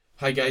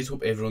Hi guys,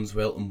 hope everyone's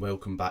well and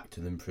welcome back to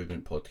the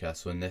Improvement Podcast.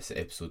 So in this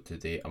episode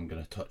today I'm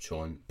going to touch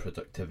on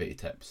productivity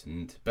tips,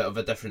 and a bit of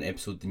a different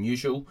episode than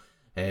usual,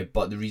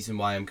 but the reason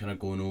why I'm kind of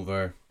going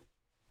over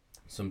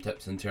some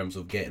tips in terms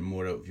of getting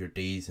more out of your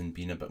days and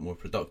being a bit more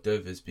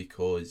productive is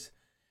because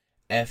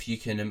if you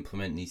can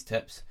implement these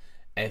tips,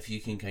 if you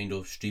can kind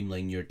of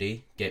streamline your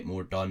day, get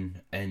more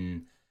done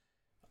in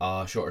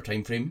a shorter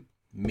time frame,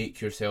 make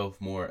yourself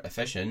more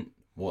efficient,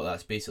 what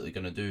that's basically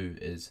going to do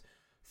is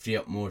free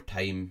up more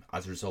time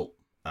as a result.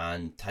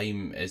 And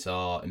time is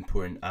a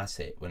important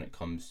asset when it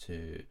comes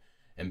to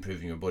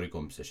improving your body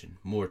composition.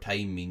 More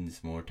time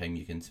means more time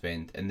you can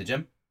spend in the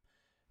gym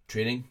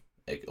training.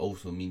 It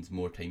also means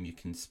more time you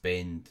can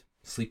spend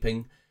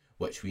sleeping,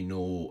 which we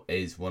know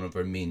is one of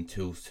our main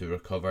tools to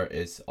recover,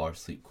 is our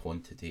sleep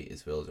quantity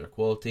as well as our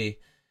quality.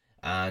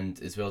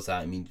 And as well as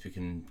that, it means we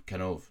can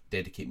kind of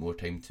dedicate more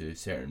time to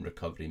certain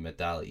recovery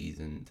modalities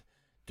and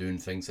doing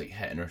things like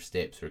hitting our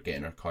steps or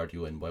getting our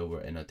cardio in while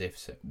we're in a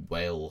deficit,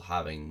 while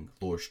having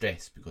lower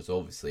stress, because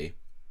obviously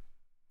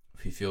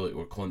if we feel like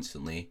we're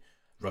constantly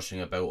rushing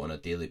about on a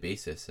daily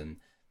basis, and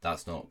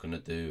that's not going to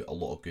do a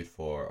lot of good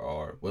for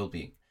our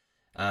well-being.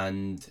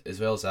 And as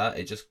well as that,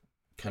 it just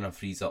kind of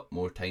frees up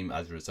more time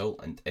as a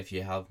result. And if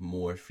you have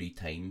more free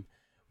time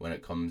when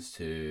it comes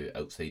to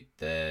outside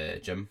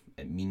the gym,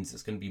 it means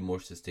it's going to be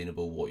more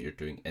sustainable what you're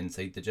doing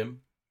inside the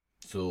gym.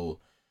 So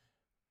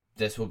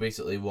this will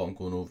basically, what I'm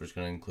going over is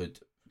going to include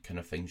kind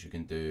of things you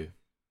can do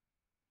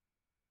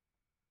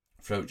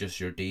throughout just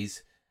your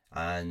days,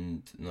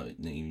 and not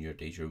even your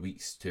days, your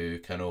weeks, to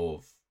kind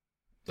of,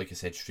 like I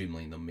said,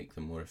 streamline them, make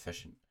them more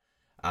efficient.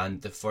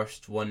 And the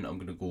first one I'm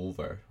going to go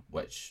over,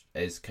 which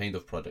is kind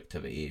of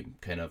productivity,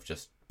 kind of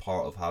just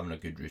part of having a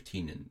good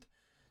routine and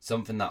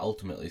something that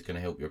ultimately is going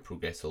to help your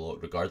progress a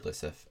lot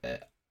regardless if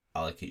it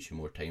allocates you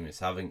more time, is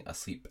having a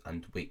sleep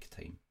and wake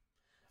time.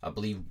 I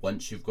believe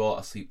once you've got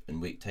a sleep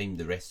and wake time,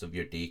 the rest of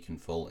your day can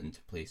fall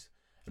into place.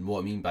 And what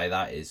I mean by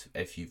that is,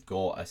 if you've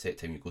got a set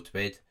time you go to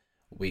bed,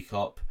 wake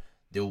up,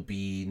 there'll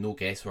be no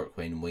guesswork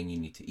when you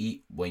need to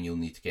eat, when you'll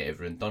need to get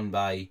everything done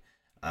by,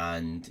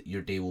 and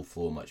your day will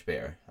flow much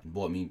better. And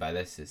what I mean by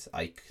this is,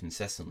 I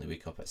consistently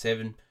wake up at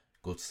 7,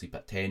 go to sleep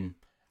at 10.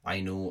 I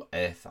know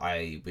if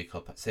I wake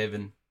up at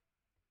 7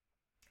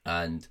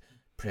 and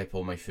prep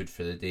all my food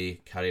for the day,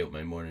 carry out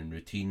my morning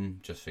routine,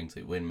 just things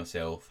like weighing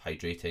myself,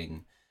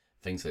 hydrating,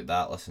 things like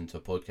that, listen to a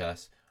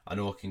podcast, I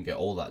know I can get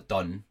all that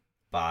done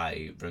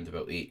by around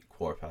about 8,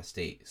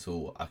 8:15,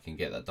 so I can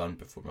get that done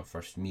before my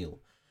first meal.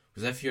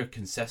 Because if you're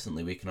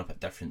consistently waking up at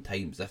different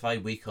times, if I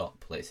wake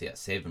up, let's say at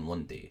 7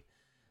 one day,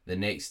 the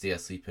next day I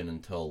sleep in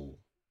until,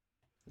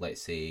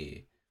 let's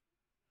say,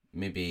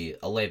 maybe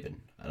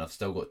 11, and I've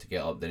still got to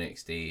get up the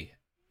next day,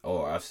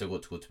 or I've still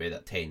got to go to bed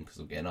at 10 because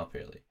I'm getting up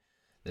early,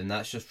 then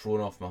that's just thrown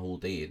off my whole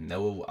day, and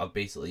now I've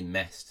basically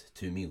missed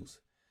 2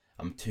 meals.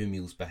 I'm 2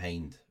 meals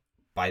behind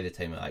by the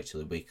time I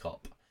actually wake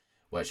up,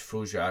 which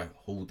throws your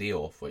whole day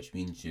off, which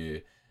means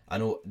I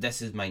know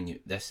this is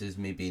minute, this is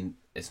maybe,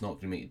 it's not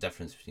going to make a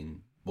difference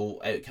between, well,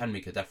 it can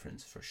make a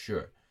difference for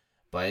sure,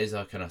 but it is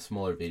a kind of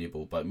smaller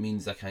variable, but it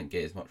means I can't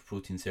get as much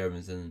protein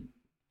servings in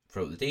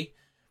throughout the day,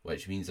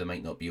 which means I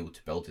might not be able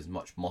to build as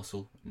much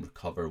muscle and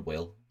recovering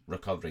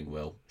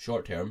well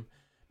short term,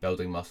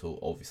 building muscle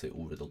obviously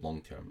over the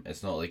long term.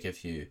 It's not like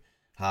if you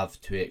have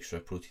 2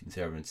 extra protein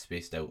servings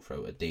spaced out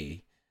throughout a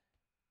day,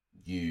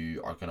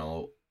 you are going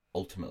to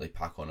ultimately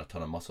pack on a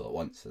ton of muscle at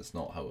once. That's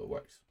not how it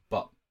works.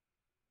 But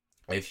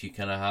if you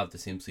kind of have the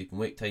same sleep and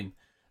wake time,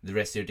 the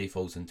rest of your day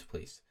falls into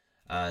place,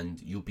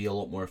 and you'll be a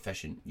lot more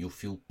efficient. You'll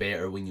feel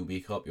better when you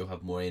wake up, you'll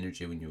have more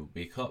energy when you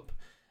wake up,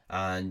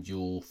 and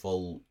you'll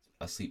fall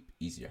asleep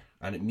easier.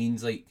 And it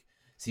means, like,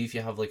 see if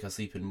you have like a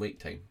sleep and wake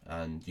time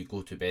and you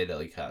go to bed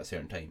at a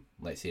certain time,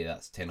 let's say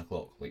that's 10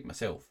 o'clock like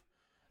myself,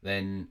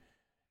 then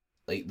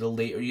like the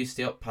later you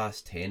stay up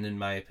past 10, in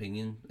my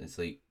opinion, it's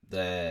like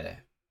the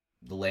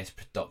less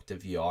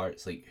productive you are.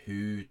 It's like,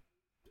 who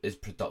is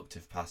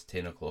productive past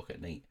 10 o'clock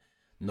at night?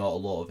 Not a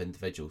lot of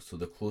individuals. So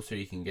the closer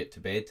you can get to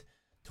bed,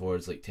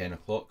 towards like 10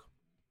 o'clock,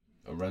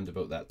 around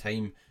about that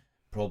time,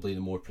 probably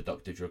the more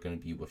productive you're going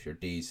to be with your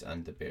days,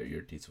 and the better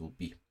your days will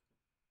be.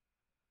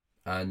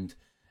 And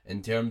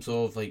in terms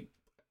of like,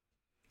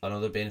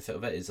 another benefit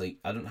of it is, like,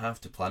 I don't have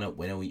to plan out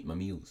when I'll eat my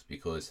meals,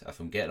 because if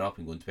I'm getting up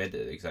and going to bed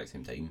at the exact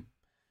same time,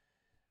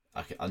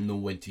 I know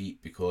when to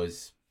eat,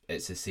 because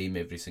it's the same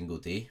every single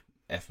day.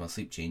 If my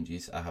sleep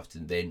changes, I have to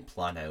then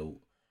plan out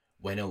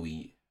when I'll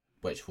eat,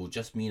 which will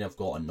just mean I've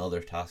got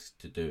another task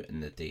to do in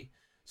the day.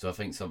 So I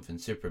think something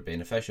super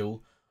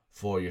beneficial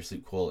for your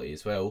sleep quality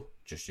as well,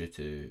 just due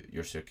to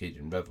your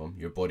circadian rhythm.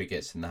 Your body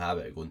gets in the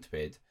habit of going to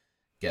bed,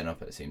 getting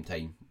up at the same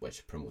time,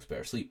 which promotes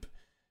better sleep.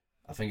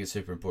 I think it's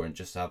super important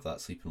just to have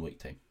that sleep and wake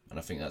time, and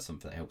I think that's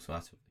something that helps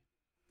massively.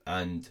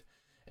 And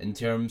in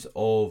terms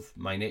of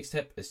my next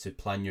tip is to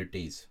plan your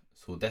days.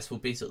 So this will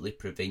basically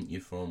prevent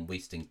you from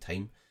wasting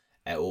time.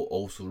 It will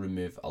also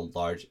remove a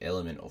large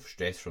element of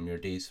stress from your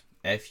days.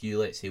 If you,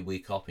 let's say,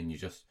 wake up and you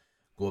just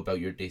go about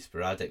your day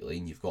sporadically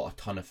and you've got a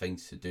ton of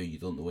things to do, you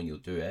don't know when you'll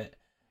do it,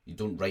 you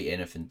don't write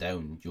anything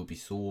down, you'll be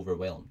so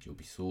overwhelmed, you'll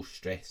be so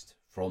stressed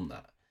from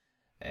that.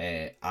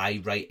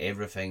 I write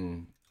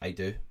everything I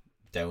do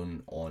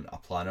down on a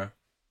planner,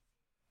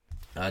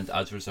 and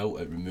as a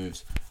result it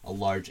removes a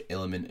large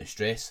element of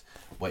stress,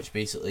 which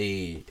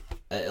basically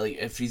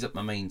it frees up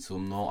my mind, so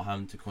I'm not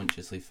having to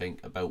consciously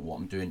think about what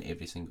I'm doing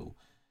every single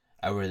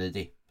hour of the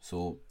day.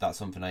 So that's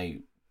something I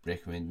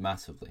recommend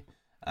massively.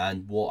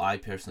 And what I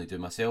personally do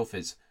myself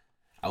is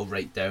I'll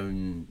write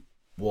down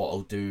what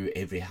I'll do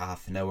every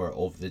half an hour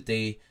of the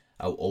day.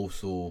 I'll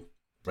also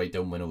write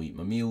down when I'll eat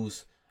my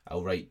meals.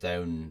 I'll write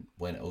down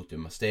when I'll do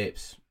my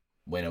steps,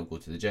 when I'll go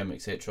to the gym,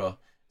 etc.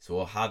 So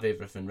I'll have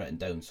everything written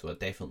down, so I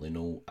definitely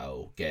know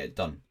I'll get it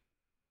done.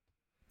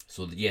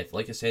 So yeah,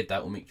 like I said,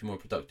 that will make you more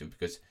productive,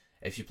 because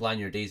if you plan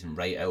your days and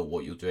write out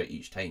what you'll do at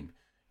each time,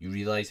 you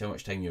realise how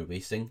much time you're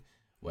wasting,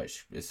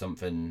 which is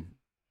something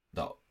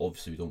that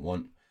obviously we don't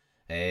want,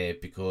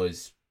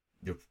 because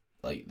you're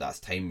like, that's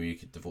time where you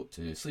could devote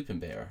to sleeping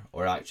better,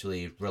 or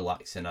actually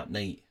relaxing at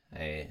night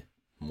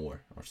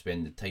more, or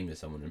spending time with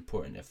someone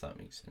important, if that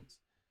makes sense.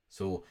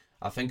 So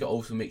I think it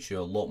also makes you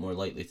a lot more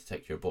likely to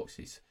tick your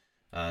boxes,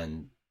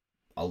 and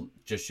I'll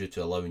just due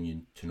to allowing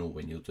you to know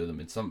when you'll do them.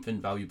 And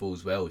something valuable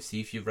as well is,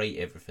 see if you write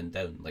everything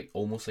down, like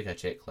almost like a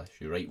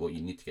checklist. You write what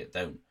you need to get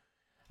down,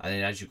 and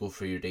then as you go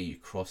through your day, you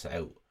cross it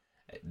out.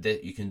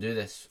 You can do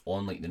this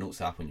on like the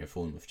notes app on your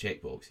phone with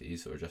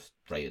checkboxes, or just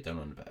write it down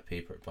on a bit of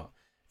paper. But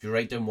if you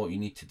write down what you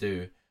need to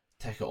do,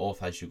 tick it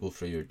off as you go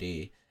through your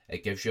day,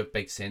 it gives you a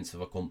big sense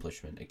of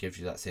accomplishment. It gives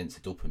you that sense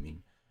of dopamine.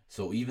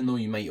 So even though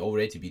you might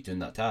already be doing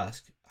that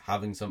task,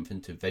 having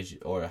something to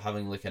or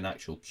having like an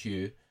actual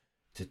cue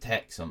to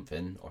tick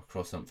something or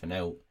cross something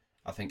out,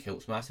 I think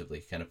helps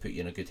massively. Kind of put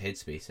you in a good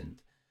headspace, and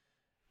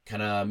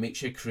kind of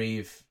makes you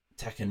crave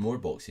ticking more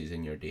boxes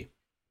in your day.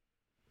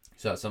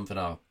 So that's something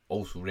I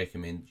also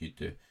recommend you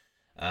do,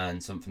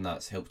 and something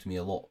that's helped me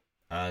a lot.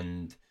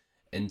 And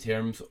in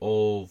terms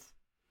of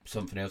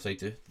something else I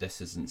do, this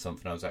isn't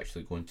something I was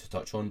actually going to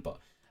touch on, but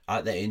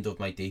at the end of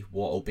my day,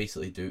 what I'll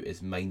basically do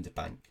is mind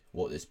bank.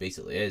 What this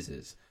basically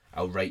is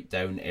I'll write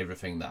down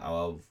everything that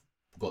I've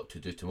got to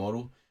do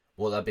tomorrow.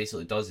 What that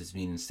basically does is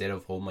mean, instead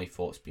of all my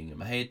thoughts being in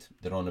my head,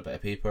 they're on a bit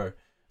of paper,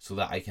 so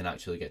that I can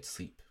actually get to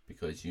sleep.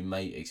 Because you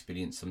might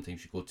experience,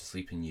 sometimes you go to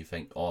sleep and you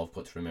think, oh, I've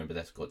got to remember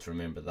this, got to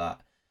remember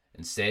that.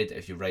 Instead,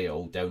 if you write it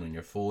all down on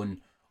your phone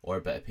or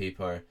a bit of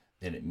paper,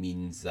 then it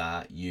means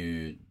that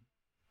you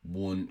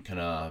won't kind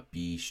of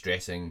be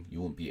stressing,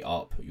 you won't be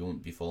up, you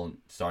won't be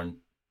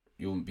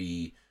you won't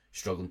be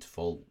struggling to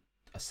fall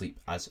asleep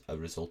as a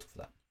result of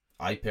that.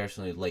 I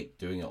personally like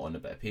doing it on a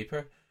bit of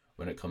paper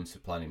when it comes to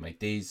planning my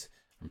days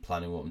and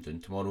planning what I'm doing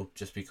tomorrow,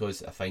 just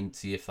because I find,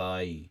 see, if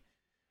I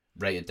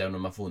write it down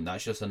on my phone,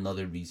 that's just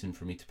another reason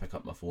for me to pick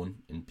up my phone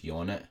and be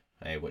on it,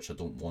 which I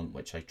don't want,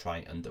 which I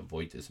try and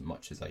avoid as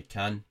much as I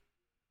can.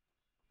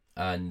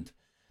 And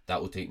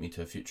that will take me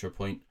to a future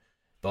point.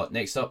 But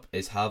next up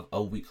is have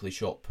a weekly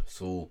shop.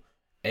 So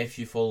if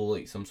you follow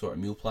like some sort of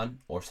meal plan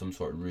or some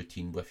sort of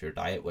routine with your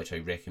diet, which I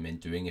recommend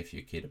doing if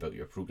you care about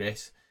your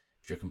progress,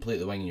 if you're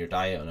completely winging your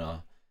diet on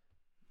a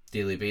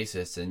daily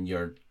basis and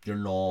you're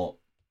not,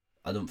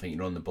 I don't think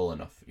you're on the ball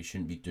enough. You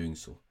shouldn't be doing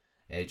so.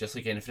 Just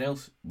like anything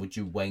else, would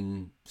you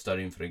wing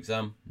studying for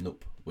exam?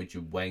 Nope. Would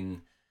you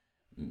wing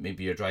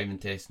maybe your driving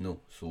test? No.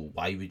 So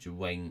why would you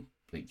wing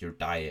like your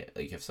diet?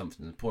 Like, if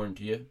something's important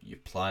to you, you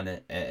plan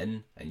it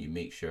in and you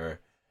make sure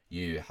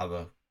you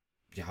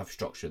have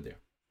structure there.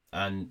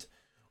 And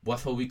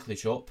with a weekly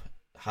shop,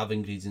 have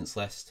ingredients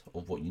list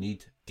of what you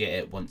need. Get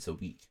it once a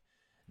week.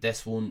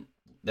 This will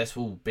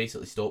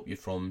basically stop you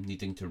from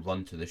needing to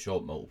run to the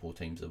shop multiple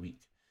times a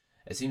week.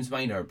 It seems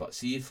minor, but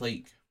see if,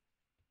 like,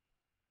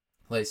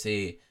 let's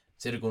say,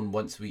 instead of going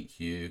once a week,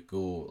 you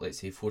go, let's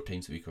say, 4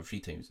 times a week or 3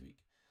 times a week.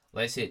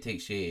 Let's say it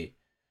takes you,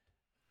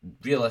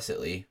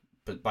 realistically,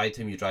 but by the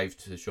time you drive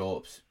to the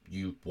shops,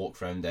 you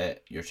walk around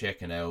it, you're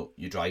checking out,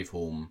 you drive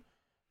home,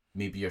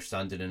 maybe you're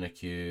standing in a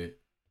queue,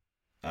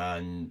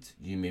 and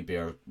you maybe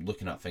are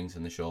looking at things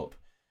in the shop.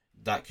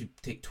 That could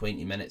take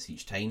 20 minutes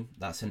each time.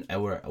 That's an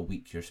hour a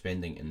week you're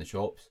spending in the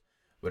shops.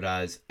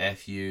 Whereas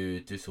if you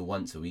do so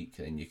once a week,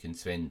 then you can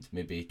spend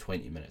maybe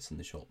 20 minutes in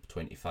the shop,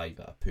 25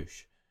 at a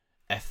push,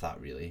 if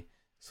that really.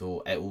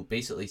 So it will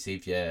basically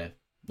save you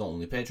not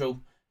only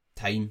petrol,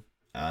 time,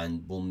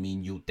 and will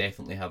mean you'll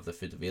definitely have the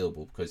food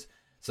available. Because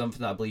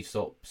something that I believe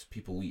stops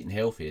people eating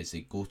healthy is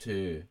they go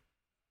to,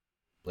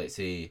 let's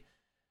say,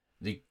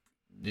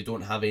 they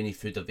don't have any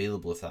food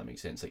available, if that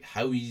makes sense. Like,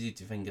 how easy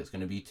do you think it's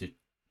going to be to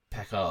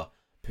pick a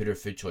poorer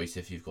food choice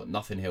if you've got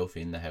nothing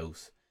healthy in the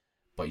house,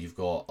 but you've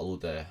got a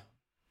load of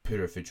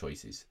poorer food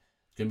choices?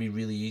 It's going to be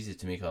really easy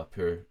to make a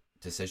poor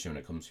decision when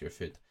it comes to your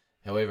food.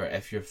 However,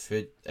 if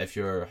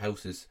your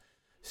house is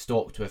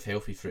stocked with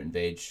healthy fruit and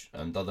veg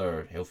and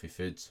other healthy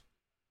foods,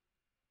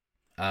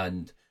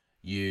 and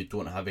you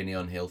don't have any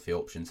unhealthy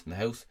options in the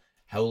house,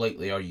 how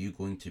likely are you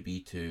going to be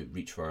to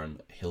reach for a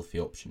healthy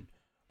option?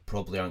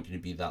 Probably aren't going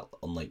to be that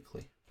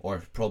unlikely,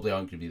 or probably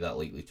aren't going to be that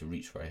likely to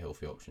reach for a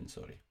healthy option,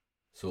 sorry.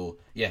 So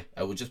yeah,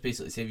 it will just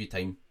basically save you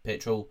time,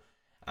 petrol,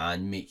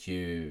 and make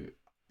you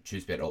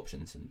choose better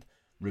options and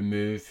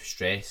remove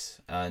stress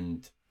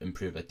and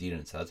improve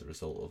adherence as a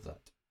result of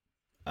that.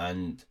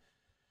 And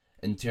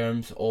in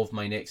terms of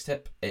my next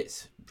tip,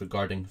 it's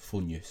regarding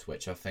phone use,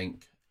 which I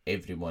think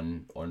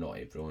everyone, or not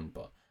everyone,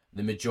 but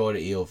the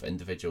majority of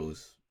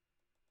individuals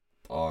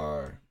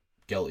are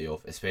guilty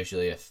of,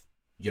 especially if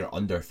you're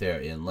under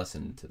 30 and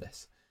listening to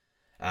this.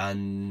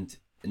 And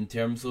in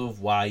terms of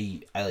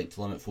why I like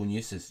to limit phone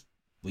use is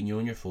when you're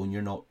on your phone,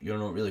 you're not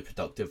really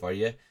productive, are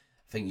you? I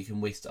think you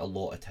can waste a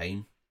lot of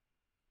time.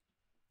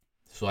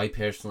 So I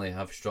personally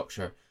have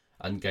structure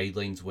and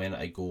guidelines when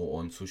I go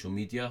on social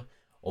media.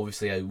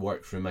 Obviously, I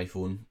work through my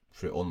phone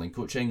through online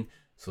coaching,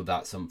 so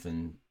that's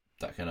something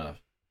that kind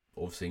of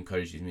obviously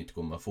encourages me to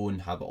go on my phone,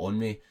 have it on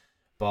me.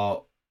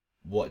 But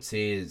what I'd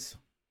say is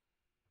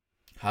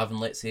having,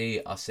 let's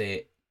say, a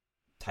set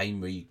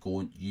time where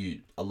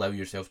you allow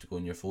yourself to go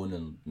on your phone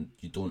and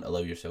you don't allow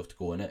yourself to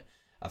go on it,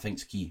 I think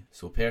is key.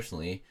 So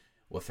personally,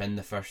 within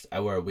the first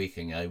hour of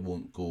waking, I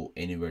won't go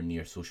anywhere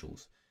near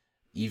socials.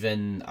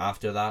 Even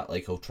after that,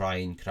 like, I'll try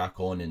and crack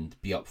on and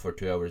be up for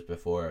 2 hours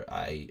before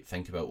I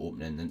think about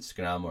opening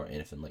Instagram or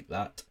anything like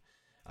that.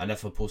 And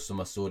if I post on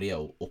my story,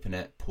 I'll open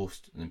it,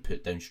 post, and then put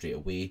it down straight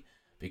away,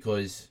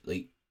 because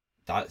like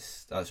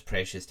that's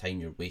precious time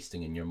you're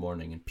wasting in your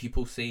morning. And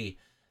people say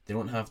they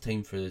don't have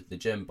time for the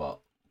gym, but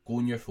go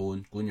on your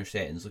phone, go on your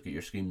settings, look at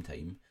your screen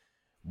time.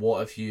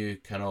 What if you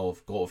kind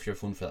of got off your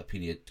phone for that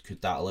period?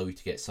 Could that allow you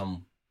to get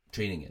some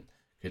training in?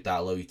 Could that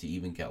allow you to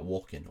even get a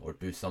walk in or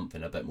do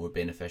something a bit more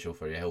beneficial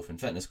for your health and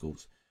fitness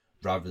goals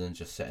rather than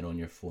just sitting on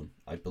your phone?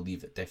 I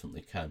believe it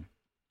definitely can.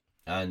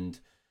 And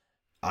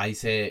I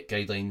set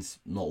guidelines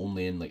not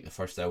only in like the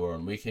first hour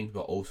on waking,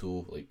 but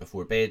also like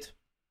before bed.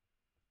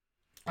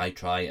 I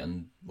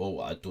don't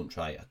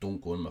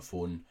go on my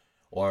phone,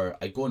 or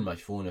I go on my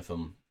phone if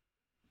I'm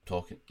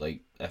talking,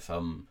 like if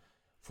I'm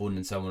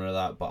phoning someone or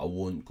that, but I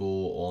won't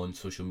go on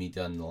social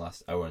media in the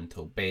last hour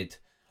until bed.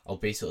 I'll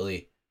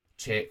basically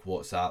check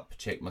WhatsApp,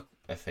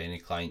 if any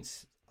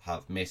clients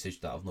have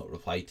messaged that I've not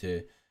replied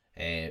to.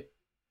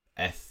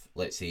 If,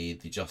 let's say,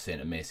 they just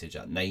sent a message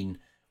at 9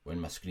 when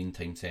my screen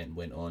time setting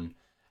went on.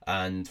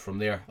 And from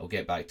there, I'll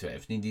get back to it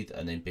if needed,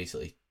 and then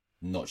basically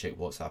not check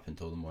WhatsApp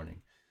until the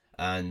morning.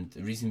 And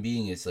the reason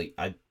being is, like,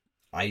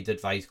 I'd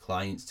advise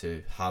clients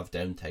to have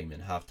downtime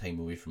and have time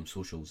away from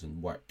socials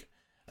and work.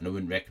 And I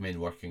wouldn't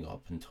recommend working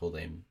up until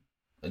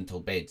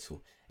bed.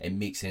 So it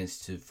makes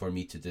sense for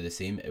me to do the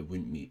same. It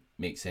wouldn't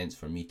make sense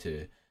for me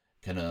to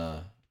kind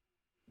of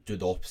do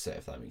the opposite,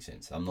 if that makes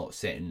sense. I'm not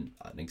setting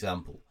an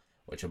example,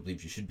 which I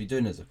believe you should be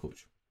doing as a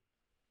coach.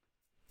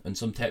 And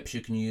some tips you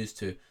can use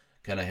to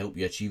kind of help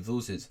you achieve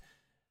those is,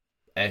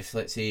 if,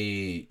 let's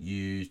say,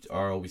 you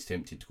are always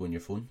tempted to go on your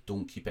phone,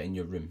 don't keep it in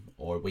your room.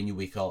 Or when you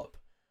wake up,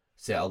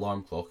 set an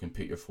alarm clock and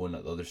put your phone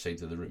at the other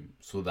side of the room,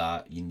 so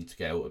that you need to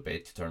get out of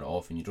bed to turn it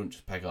off, and you don't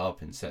just pick it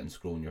up and sit and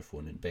scroll on your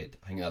phone in bed.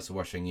 I think that's the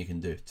worst thing you can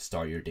do to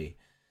start your day.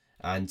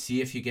 And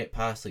see if you get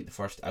past like the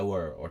first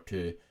hour or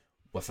two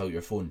without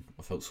your phone,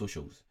 without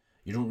socials,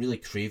 you don't really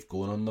crave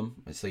going on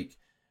them. It's like,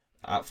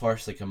 at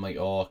first, like, I'm like,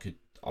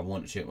 I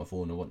want to check my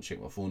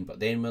phone, but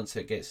then once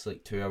it gets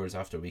like 2 hours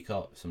after I wake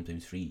up,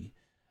 sometimes 3,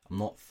 I'm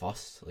not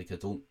fussed. Like, I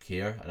don't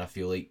care, and I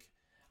feel like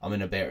I'm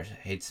in a better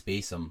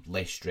headspace. I'm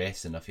less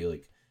stressed, and I feel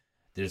like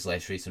there's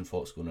less racing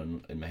thoughts going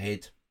on in my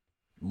head,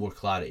 more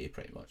clarity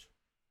pretty much.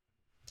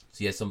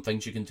 So yeah, some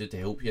things you can do to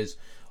help you is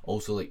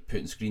also like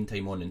putting screen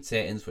time on in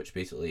settings, which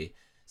basically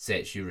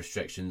sets you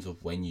restrictions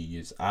of when you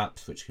use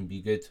apps, which can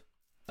be good.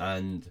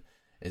 And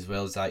as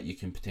well as that, you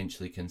can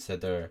potentially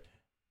consider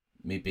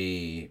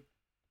maybe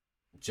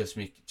just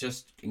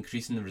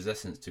increasing the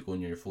resistance to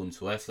going on your phone.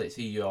 So if, let's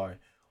say, you are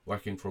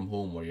working from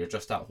home, or you're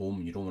just at home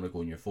and you don't want to go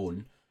on your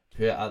phone,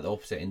 put it at the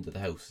opposite end of the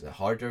house. The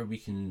harder we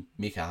can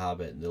make a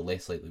habit, the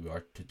less likely we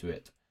are to do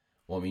it.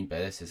 What I mean by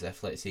this is,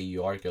 if, let's say,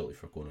 you are guilty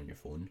for going on your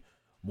phone,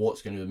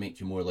 what's going to make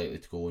you more likely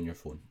to go on your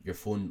phone? Your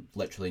phone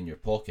literally in your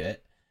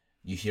pocket,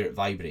 you hear it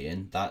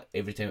vibrating, that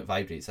every time it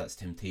vibrates, that's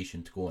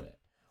temptation to go on it.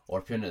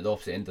 Or putting it at the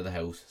opposite end of the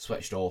house,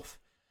 switched off.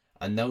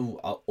 And now,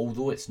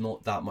 although it's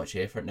not that much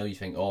effort, now you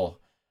think,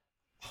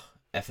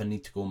 if I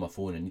need to go on my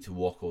phone, I need to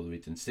walk all the way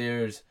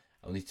downstairs,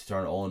 I'll need to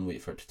turn it on,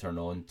 wait for it to turn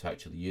on to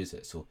actually use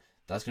it. So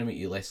that's going to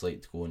make you less likely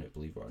to go on it,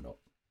 believe it or not.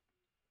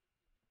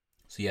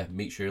 So yeah,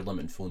 make sure you're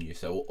limiting phone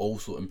use. It will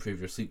also improve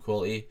your sleep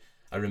quality.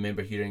 I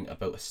remember hearing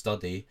about a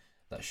study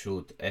that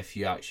showed if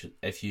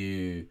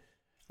you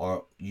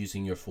are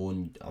using your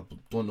phone, I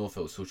don't know if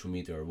it was social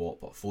media or what,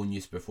 but phone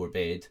use before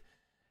bed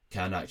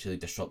can actually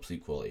disrupt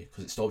sleep quality,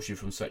 because it stops you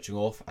from switching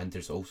off. And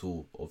there's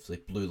also obviously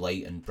blue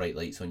light and bright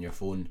lights on your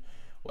phone,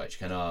 which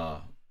kind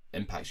of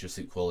impacts your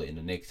sleep quality in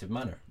a negative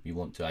manner. You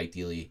want to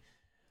ideally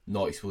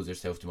not expose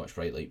yourself to much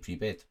bright light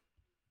pre-bed.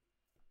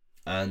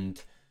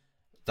 And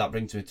that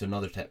brings me to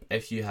another tip.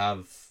 If you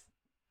have,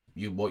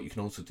 what you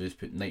can also do is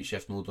put night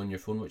shift mode on your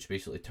phone, which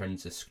basically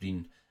turns the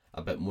screen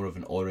a bit more of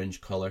an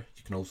orange colour.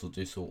 You can also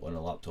do so on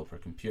a laptop or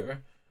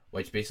computer,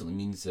 which basically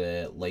means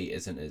the light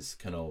isn't as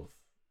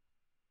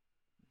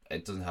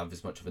it doesn't have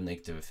as much of a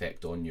negative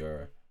effect on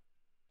your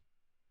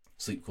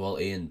sleep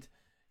quality, and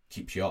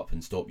keeps you up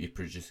and stop you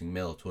producing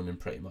melatonin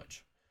pretty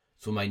much.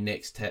 So my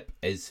next tip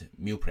is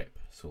meal prep.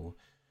 So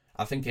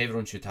I think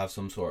everyone should have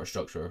some sort of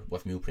structure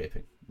with meal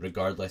prepping,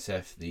 regardless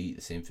if they eat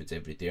the same foods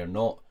every day or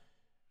not.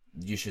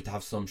 You should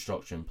have some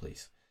structure in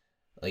place.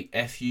 Like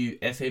if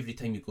every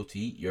time you go to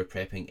eat you're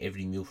prepping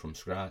every meal from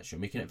scratch, you're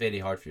making it very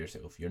hard for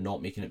yourself. You're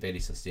not making it very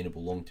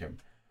sustainable long term.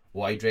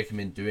 What I'd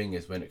recommend doing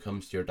is, when it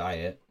comes to your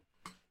diet,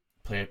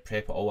 prep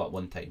it all at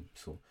one time.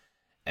 So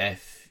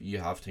if you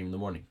have time in the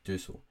morning, do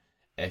so.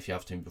 If you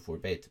have time before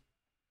bed,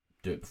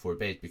 do it before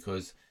bed,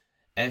 because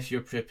if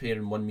you're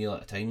preparing one meal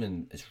at a time,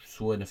 and it's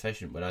so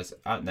inefficient. Whereas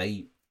at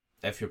night,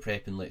 if you're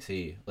prepping, let's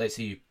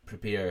say you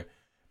prepare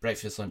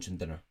breakfast, lunch and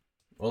dinner,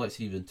 or let's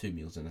say even 2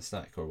 meals and a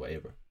snack or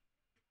whatever.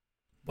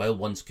 While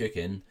one's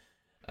cooking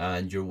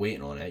and you're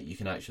waiting on it, you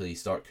can actually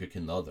start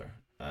cooking the other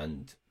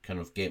and kind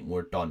of get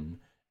more done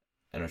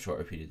in a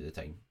shorter period of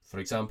time. For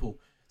example,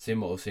 same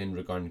what I was saying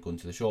regarding going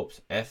to the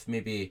shops. If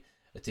maybe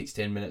it takes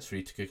 10 minutes for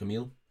you to cook a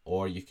meal,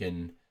 or you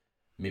can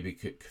maybe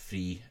cook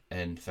 3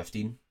 in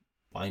 15,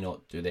 why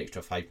not do the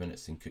extra 5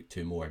 minutes and cook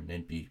 2 more and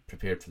then be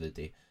prepared for the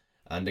day?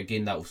 And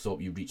again, that will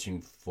stop you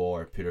reaching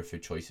for poorer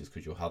food choices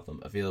because you'll have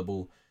them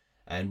available.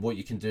 And what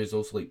you can do is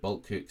also like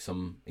bulk cook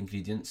some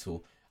ingredients.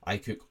 So I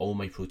cook all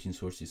my protein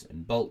sources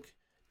in bulk,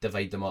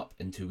 divide them up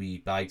into wee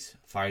bags,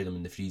 fire them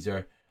in the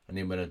freezer, and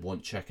then when I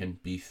want chicken,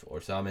 beef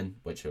or salmon,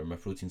 which are my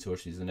protein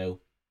sources now,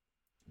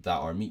 that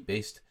are meat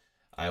based,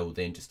 I will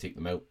then just take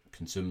them out,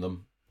 consume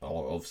them,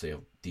 or obviously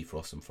I'll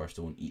defrost them first.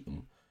 I won't eat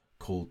them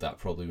cold, that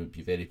probably wouldn't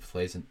be very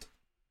pleasant.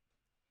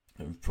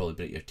 It would probably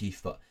break your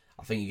teeth, but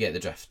I think you get the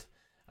drift.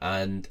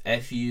 And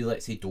if you,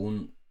 let's say,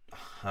 don't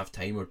have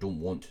time or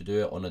don't want to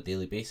do it on a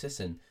daily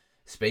basis, and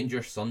spend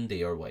your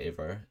Sunday or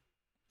whatever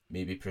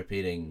maybe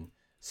preparing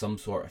some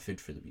sort of food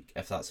for the week.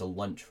 If that's a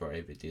lunch for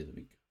every day of the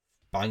week,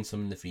 bang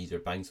some in the freezer,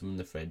 bang some in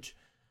the fridge.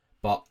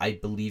 But I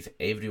believe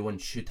everyone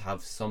should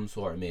have some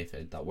sort of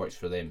method that works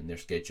for them in their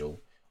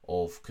schedule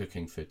of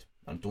cooking food.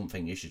 I don't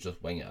think you should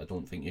just wing it. I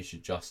don't think you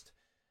should just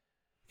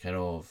kind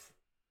of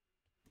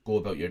go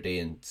about your day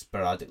and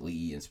sporadically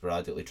eat and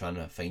sporadically trying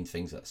to find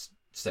things that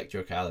stick to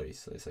your calories.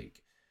 So it's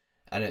like,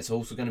 and it's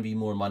also going to be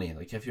more money.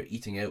 Like if you're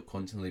eating out,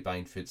 constantly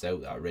buying foods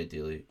out that are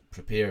readily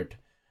prepared,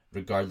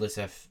 regardless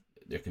if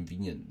they're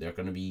convenient, they're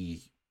going to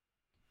be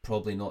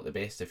probably not the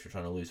best if you're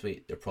trying to lose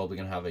weight. They're probably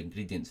going to have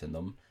ingredients in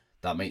them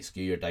that might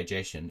skew your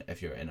digestion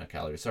if you're in a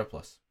calorie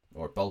surplus,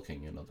 or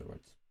bulking in other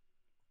words.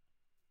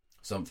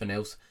 Something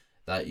else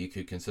that you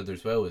could consider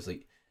as well is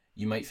like,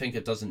 you might think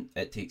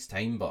it takes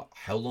time, but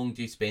how long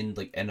do you spend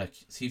like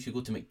see if you go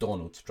to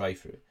McDonald's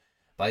drive-through,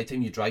 by the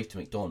time you drive to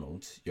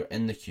McDonald's, you're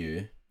in the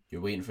queue,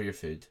 you're waiting for your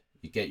food,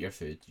 you get your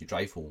food, you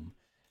drive home.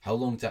 How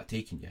long is that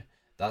taking you?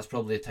 That's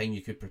probably the time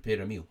you could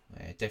prepare a meal,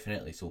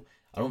 definitely. So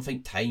I don't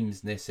think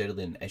time's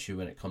necessarily an issue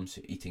when it comes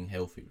to eating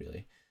healthy,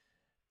 really.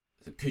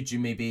 Could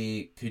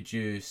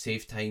you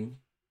save time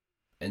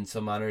in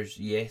some manners?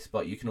 Yes,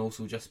 but you can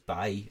also just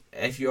buy,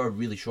 if you're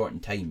really short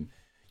in time,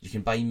 you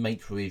can buy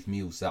microwave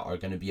meals that are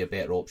going to be a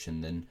better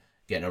option than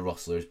getting a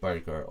Rustler's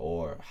burger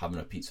or having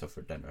a pizza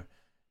for dinner.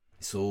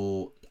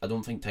 So I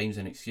don't think time's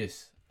an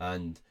excuse.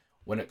 And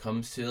when it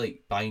comes to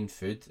like buying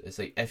food, it's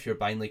like if you're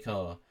buying like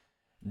a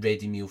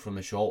ready meal from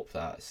the shop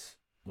that's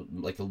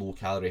like a low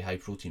calorie, high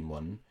protein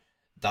one,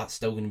 that's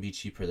still going to be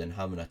cheaper than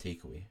having a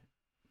takeaway.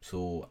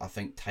 So I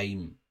think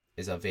time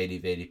is a very,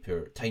 very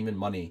poor, time and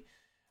money,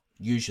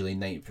 usually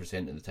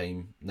 90% of the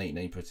time,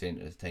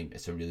 99% of the time,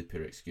 it's a really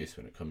poor excuse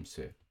when it comes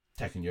to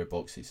ticking your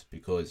boxes,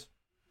 because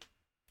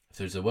if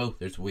there's a will,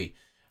 there's a way.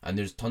 And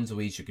there's tons of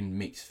ways you can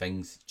make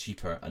things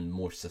cheaper and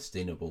more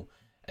sustainable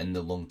in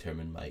the long term,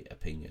 in my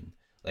opinion.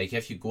 Like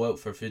if you go out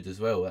for food as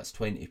well, that's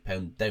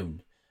 £20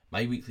 down.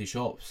 My weekly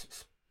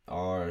shops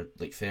are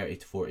like £30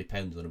 to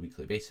 £40 on a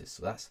weekly basis.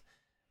 So that's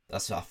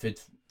food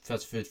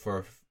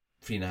for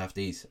 3.5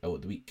 days out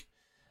of the week.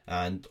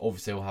 And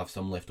obviously I'll have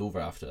some left over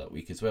after that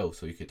week as well.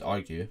 So you could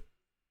argue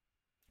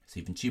it's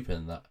even cheaper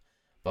than that.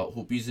 But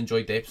hope you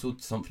enjoyed the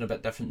episode. Something a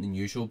bit different than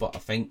usual. But I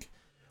think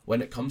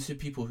when it comes to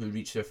people who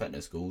reach their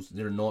fitness goals,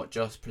 they're not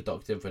just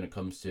productive when it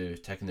comes to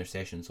taking their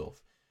sessions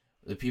off.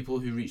 The people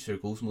who reach their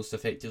goals most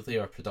effectively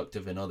are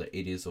productive in other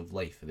areas of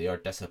life. They are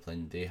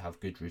disciplined, they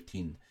have good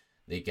routine,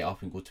 they get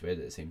up and go to bed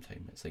at the same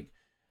time. It's like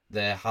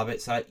the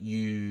habits that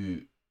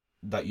you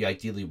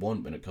ideally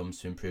want when it comes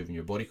to improving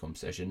your body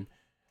composition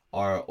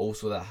are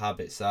also the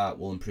habits that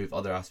will improve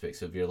other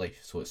aspects of your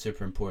life. So it's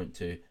super important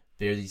to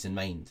bear these in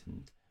mind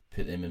and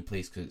put them in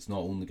place, because it's not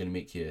only going to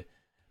make you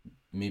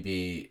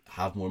maybe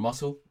have more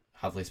muscle,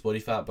 have less body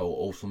fat, but will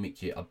also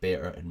make you a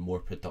better and more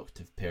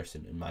productive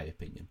person, in my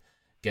opinion,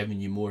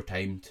 giving you more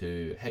time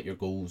to hit your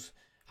goals,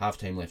 have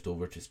time left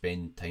over to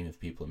spend time with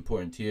people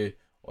important to you,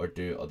 or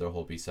do other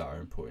hobbies that are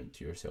important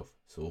to yourself.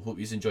 So hope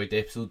you enjoyed the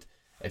episode.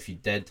 If you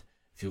did,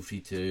 feel free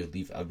to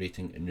leave a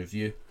rating and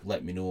review.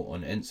 Let me know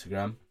on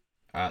Instagram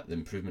at The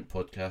Improvement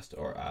Podcast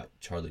or at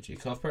Charlie J.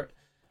 Cuthbert.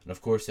 And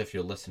of course, if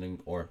you're listening,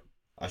 or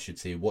I should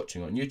say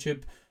watching on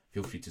YouTube,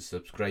 feel free to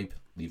subscribe,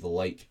 leave a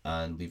like,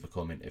 and leave a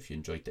comment if you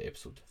enjoyed the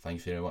episode.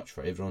 Thanks very much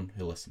for everyone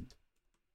who listened.